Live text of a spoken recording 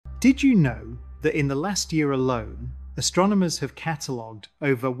Did you know that in the last year alone, astronomers have catalogued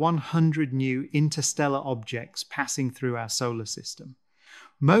over 100 new interstellar objects passing through our solar system?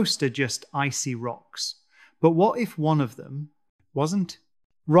 Most are just icy rocks. But what if one of them wasn't?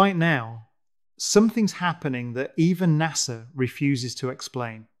 Right now, something's happening that even NASA refuses to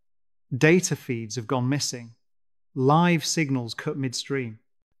explain. Data feeds have gone missing. Live signals cut midstream.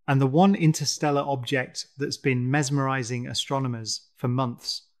 And the one interstellar object that's been mesmerizing astronomers for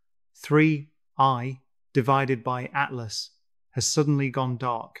months, 3I divided by Atlas, has suddenly gone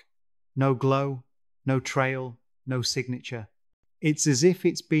dark. No glow, no trail, no signature. It's as if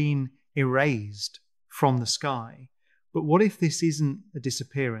it's been erased from the sky. But what if this isn't a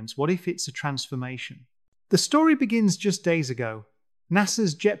disappearance? What if it's a transformation? The story begins just days ago.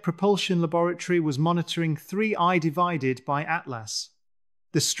 NASA's Jet Propulsion Laboratory was monitoring 3I divided by Atlas,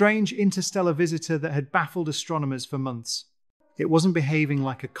 the strange interstellar visitor that had baffled astronomers for months. It wasn't behaving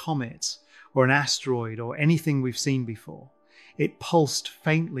like a comet or an asteroid or anything we've seen before. It pulsed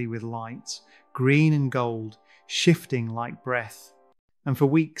faintly with light, green and gold, shifting like breath. And for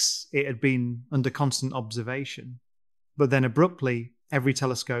weeks it had been under constant observation. But then abruptly, every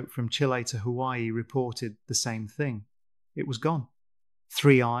telescope from Chile to Hawaii reported the same thing. It was gone.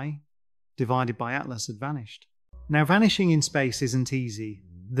 3I divided by Atlas had vanished. Now, vanishing in space isn't easy.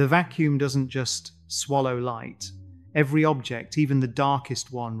 The vacuum doesn't just swallow light. Every object, even the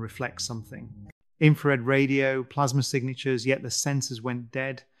darkest one, reflects something. Infrared radio, plasma signatures, yet the sensors went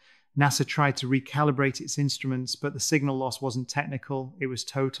dead. NASA tried to recalibrate its instruments, but the signal loss wasn't technical, it was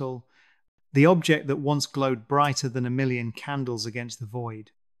total. The object that once glowed brighter than a million candles against the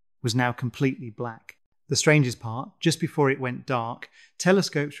void was now completely black. The strangest part, just before it went dark,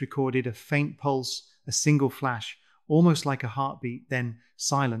 telescopes recorded a faint pulse, a single flash, almost like a heartbeat, then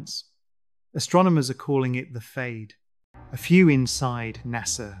silence. Astronomers are calling it the fade. A few inside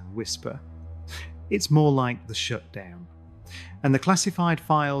NASA whisper, it's more like the shutdown. And the classified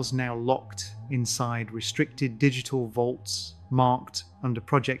files now locked inside restricted digital vaults marked under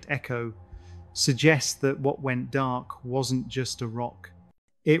Project Echo suggest that what went dark wasn't just a rock.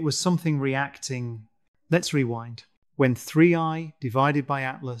 It was something reacting. Let's rewind. When 3I divided by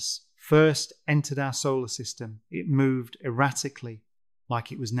Atlas first entered our solar system, it moved erratically,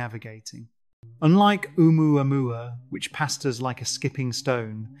 like it was navigating. Unlike Oumuamua, which passed us like a skipping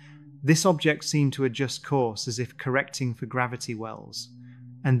stone, this object seemed to adjust course as if correcting for gravity wells.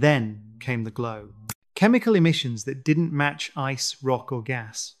 And then came the glow. Chemical emissions that didn't match ice, rock, or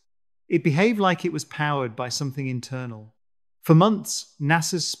gas. It behaved like it was powered by something internal. For months,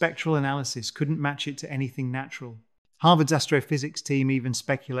 NASA's spectral analysis couldn't match it to anything natural. Harvard's astrophysics team even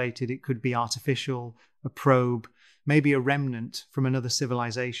speculated it could be artificial, a probe, maybe a remnant from another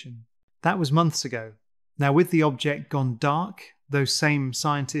civilization. That was months ago. Now, with the object gone dark, those same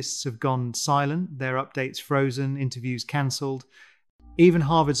scientists have gone silent, their updates frozen, interviews cancelled. Even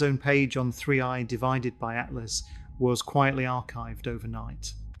Harvard's own page on 3I divided by Atlas was quietly archived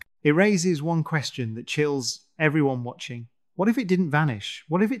overnight. It raises one question that chills everyone watching. What if it didn't vanish?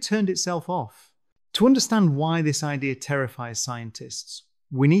 What if it turned itself off? To understand why this idea terrifies scientists,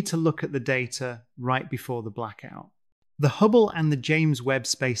 we need to look at the data right before the blackout. The Hubble and the James Webb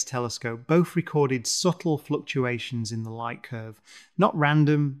Space Telescope both recorded subtle fluctuations in the light curve, not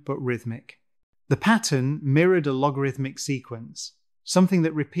random but rhythmic. The pattern mirrored a logarithmic sequence, something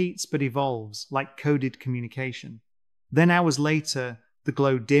that repeats but evolves, like coded communication. Then hours later, the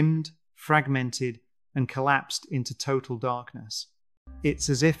glow dimmed, fragmented, and collapsed into total darkness. It's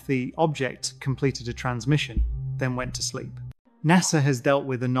as if the object completed a transmission, then went to sleep. NASA has dealt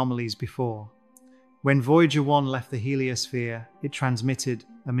with anomalies before. When Voyager 1 left the heliosphere, it transmitted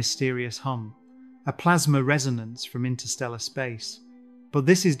a mysterious hum, a plasma resonance from interstellar space. But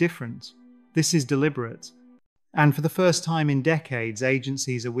this is different. This is deliberate. And for the first time in decades,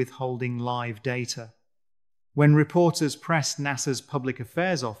 agencies are withholding live data. When reporters pressed NASA's Public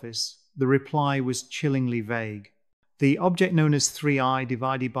Affairs Office, the reply was chillingly vague. The object known as 3I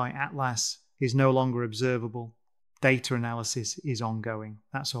divided by Atlas is no longer observable. Data analysis is ongoing,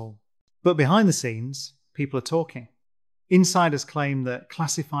 that's all. But behind the scenes, people are talking. Insiders claim that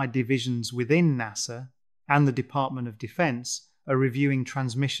classified divisions within NASA and the Department of Defense are reviewing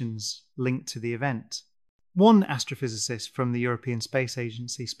transmissions linked to the event. One astrophysicist from the European Space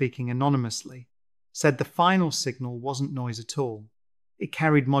Agency, speaking anonymously, said the final signal wasn't noise at all. It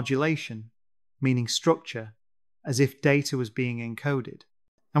carried modulation, meaning structure, as if data was being encoded.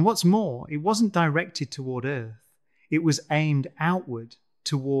 And what's more, it wasn't directed toward Earth. It was aimed outward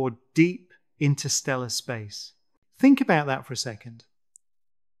toward deep interstellar space. Think about that for a second.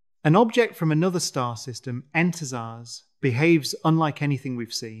 An object from another star system enters ours, behaves unlike anything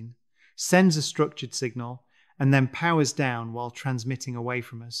we've seen, sends a structured signal, and then powers down while transmitting away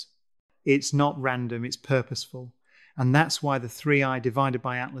from us. It's not random, it's purposeful. And that's why the 3i divided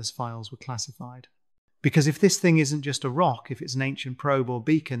by Atlas files were classified. Because if this thing isn't just a rock, if it's an ancient probe or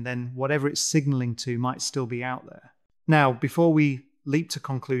beacon, then whatever it's signaling to might still be out there. Now, before we leap to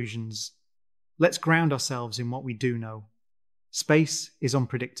conclusions, let's ground ourselves in what we do know. Space is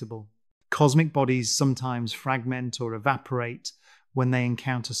unpredictable. Cosmic bodies sometimes fragment or evaporate when they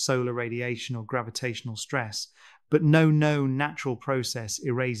encounter solar radiation or gravitational stress, but no known natural process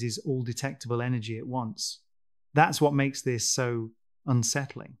erases all detectable energy at once. That's what makes this so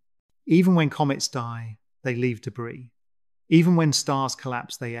unsettling. Even when comets die, they leave debris. Even when stars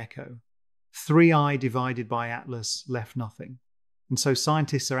collapse, they echo. 3i divided by Atlas left nothing. And so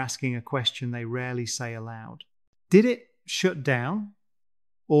scientists are asking a question they rarely say aloud. Did it shut down,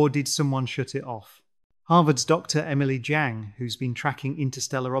 or did someone shut it off? Harvard's Dr. Emily Jiang, who's been tracking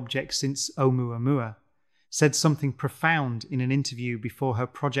interstellar objects since Oumuamua, said something profound in an interview before her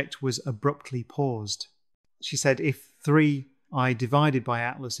project was abruptly paused. She said, if 3i divided by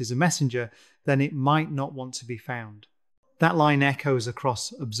Atlas is a messenger, then it might not want to be found. That line echoes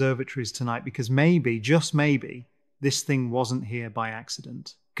across observatories tonight because maybe, just maybe, this thing wasn't here by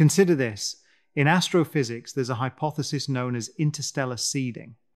accident. Consider this. In astrophysics, there's a hypothesis known as interstellar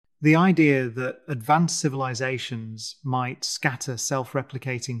seeding. The idea that advanced civilizations might scatter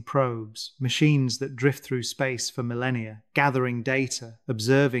self-replicating probes, machines that drift through space for millennia, gathering data,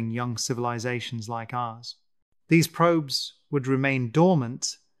 observing young civilizations like ours. These probes would remain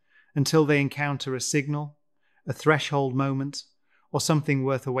dormant until they encounter a signal, a threshold moment, or something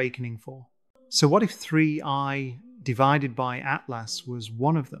worth awakening for. So what if 3i divided by Atlas was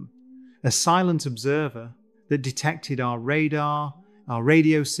one of them? A silent observer that detected our radar, our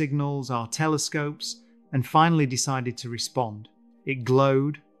radio signals, our telescopes, and finally decided to respond. It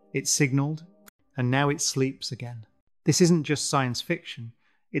glowed, it signaled, and now it sleeps again. This isn't just science fiction.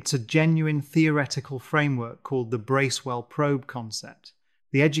 It's a genuine theoretical framework called the Bracewell probe concept.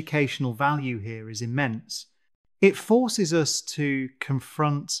 The educational value here is immense. It forces us to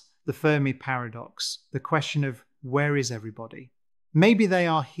confront the Fermi paradox, the question of where is everybody? Maybe they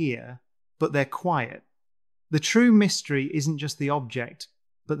are here, but they're quiet. The true mystery isn't just the object,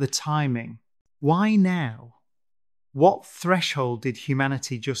 but the timing. Why now? What threshold did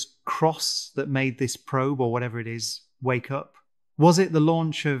humanity just cross that made this probe, or whatever it is, wake up? Was it the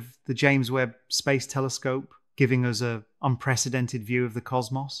launch of the James Webb Space Telescope, giving us an unprecedented view of the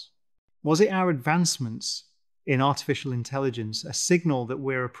cosmos? Was it our advancements in artificial intelligence, a signal that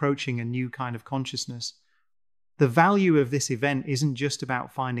we're approaching a new kind of consciousness? The value of this event isn't just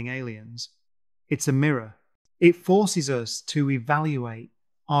about finding aliens. It's a mirror. It forces us to evaluate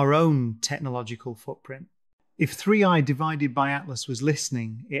our own technological footprint. If 3i divided by Atlas was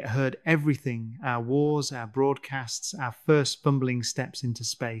listening, it heard everything, our wars, our broadcasts, our first fumbling steps into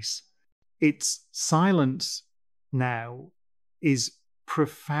space. Its silence now is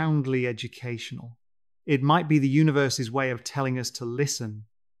profoundly educational. It might be the universe's way of telling us to listen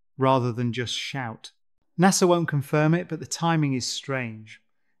rather than just shout. NASA won't confirm it, but the timing is strange.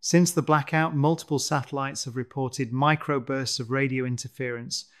 Since the blackout, multiple satellites have reported microbursts of radio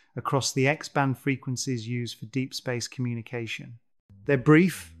interference across the X-band frequencies used for deep space communication. They're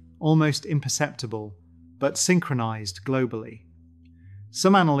brief, almost imperceptible, but synchronized globally.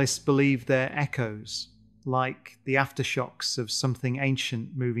 Some analysts believe they're echoes, like the aftershocks of something ancient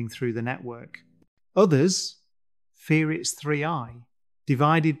moving through the network. Others fear it's 3i,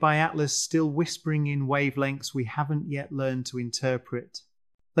 divided by Atlas, still whispering in wavelengths we haven't yet learned to interpret.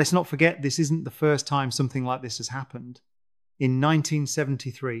 Let's not forget this isn't the first time something like this has happened. In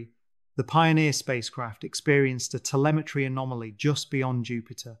 1973, the Pioneer spacecraft experienced a telemetry anomaly just beyond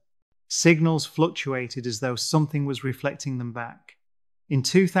Jupiter. Signals fluctuated as though something was reflecting them back. In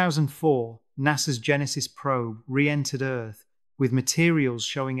 2004, NASA's Genesis probe re-entered Earth with materials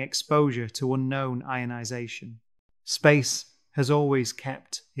showing exposure to unknown ionization. Space has always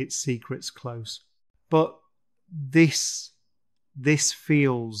kept its secrets close. But this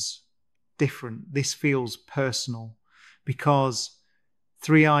feels different. This feels personal because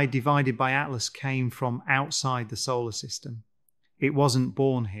 3i divided by Atlas came from outside the solar system. It wasn't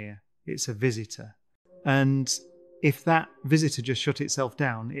born here. It's a visitor. And if that visitor just shut itself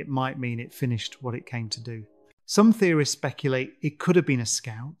down, it might mean it finished what it came to do. Some theorists speculate it could have been a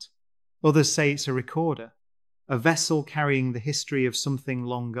scout. Others say it's a recorder, a vessel carrying the history of something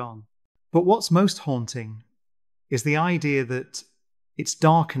long gone. But what's most haunting is the idea that its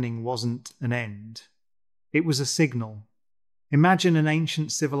darkening wasn't an end. It was a signal. Imagine an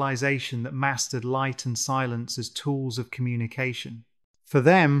ancient civilization that mastered light and silence as tools of communication. For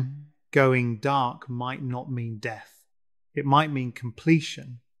them, going dark might not mean death. It might mean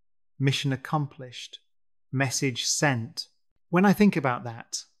completion, mission accomplished, message sent. When I think about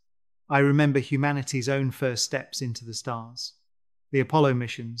that, I remember humanity's own first steps into the stars. The Apollo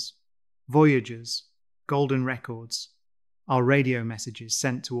missions, Voyagers, golden records, our radio messages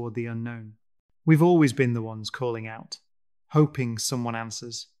sent toward the unknown. We've always been the ones calling out, hoping someone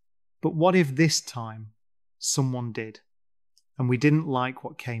answers. But what if this time someone did, and we didn't like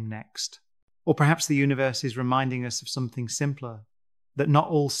what came next? Or perhaps the universe is reminding us of something simpler, that not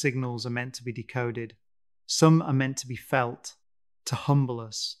all signals are meant to be decoded. Some are meant to be felt, to humble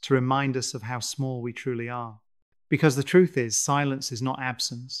us, to remind us of how small we truly are. Because the truth is, silence is not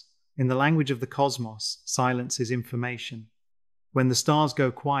absence. In the language of the cosmos, silence is information. When the stars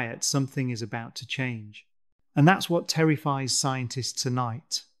go quiet, something is about to change. And that's what terrifies scientists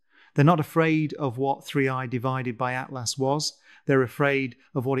tonight. They're not afraid of what 3i divided by Atlas was. They're afraid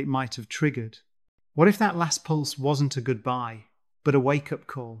of what it might have triggered. What if that last pulse wasn't a goodbye, but a wake-up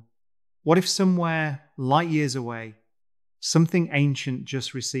call? What if somewhere, light years away, something ancient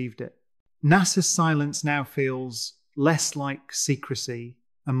just received it? NASA's silence now feels less like secrecy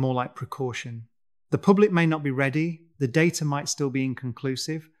and more like precaution. The public may not be ready, the data might still be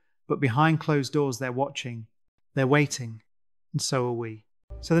inconclusive, but behind closed doors they're watching, they're waiting, and so are we.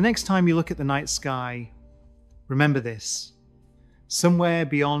 So the next time you look at the night sky, remember this. Somewhere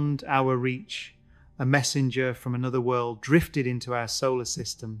beyond our reach, a messenger from another world drifted into our solar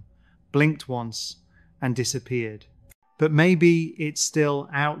system, blinked once, and disappeared. But maybe it's still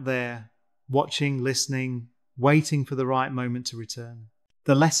out there, watching, listening, waiting for the right moment to return.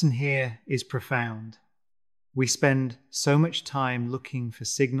 The lesson here is profound. We spend so much time looking for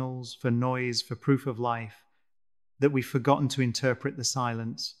signals, for noise, for proof of life, that we've forgotten to interpret the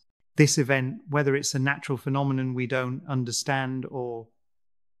silence. This event, whether it's a natural phenomenon we don't understand or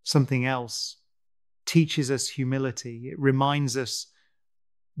something else, teaches us humility. It reminds us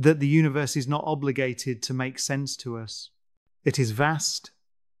that the universe is not obligated to make sense to us. It is vast,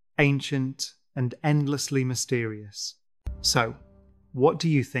 ancient, and endlessly mysterious. So, what do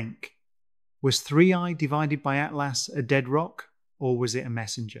you think? Was 3i divided by Atlas a dead rock, or was it a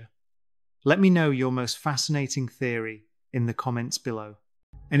messenger? Let me know your most fascinating theory in the comments below.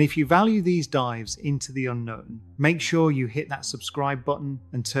 And if you value these dives into the unknown, make sure you hit that subscribe button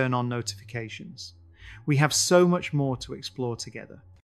and turn on notifications. We have so much more to explore together.